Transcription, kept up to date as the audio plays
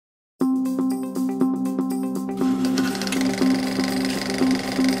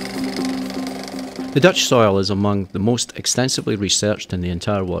The Dutch soil is among the most extensively researched in the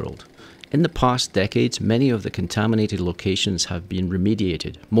entire world. In the past decades, many of the contaminated locations have been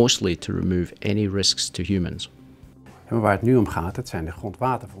remediated, mostly to remove any risks to humans. The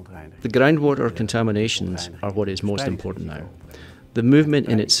groundwater contaminations are what is most important now. The movement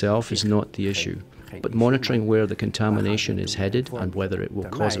in itself is not the issue, but monitoring where the contamination is headed and whether it will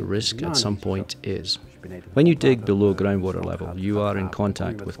cause a risk at some point is. When you dig below groundwater level, you are in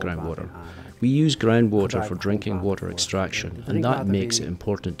contact with groundwater. We use groundwater for drinking water extraction, and that makes it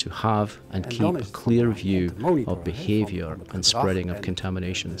important to have and keep a clear view of behaviour and spreading of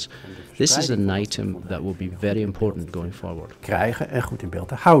contaminations. This is an item that will be very important going forward.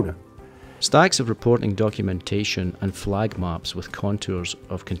 Stacks of reporting documentation and flag maps with contours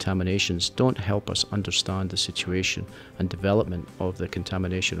of contaminations don't help us understand the situation and development of the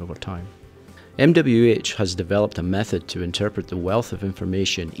contamination over time. MWH has developed a method to interpret the wealth of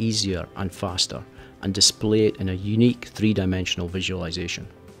information easier and faster and display it in a unique three-dimensional visualization.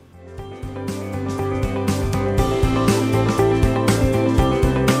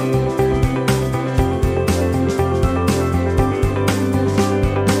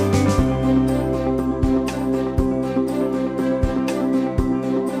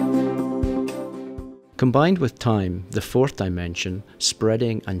 Combined with time, the fourth dimension,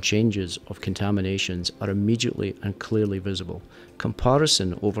 spreading and changes of contaminations are immediately and clearly visible.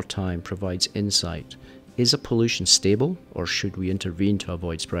 Comparison over time provides insight. Is a pollution stable, or should we intervene to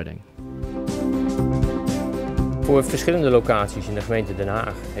avoid spreading? Voor verschillende locaties in de gemeente Den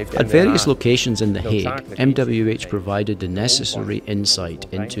Haag heeft At various locations in The Hague, MWH provided the necessary insight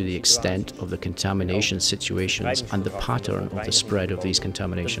into the extent of the contamination situations and the pattern of the spread of these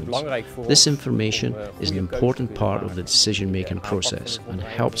contaminations. This information is an important part of the decision-making process and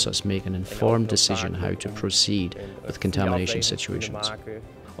helps us make an informed decision how to proceed with contamination situations.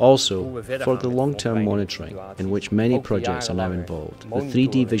 Also, for the long-term monitoring, in which many projects are now involved, the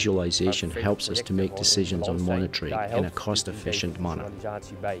 3D visualization helps us to make decisions on monitoring in a cost-efficient manner.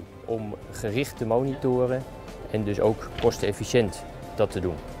 Om gericht te monitoren en dus ook kostenefficiënt dat te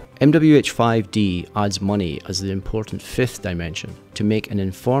doen. MWH 5D adds money as the important fifth dimension to make an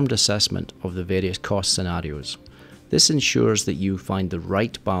informed assessment of the various cost scenarios. This ensures that you find the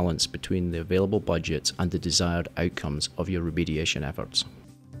right balance between the available budgets and the desired outcomes of your remediation efforts.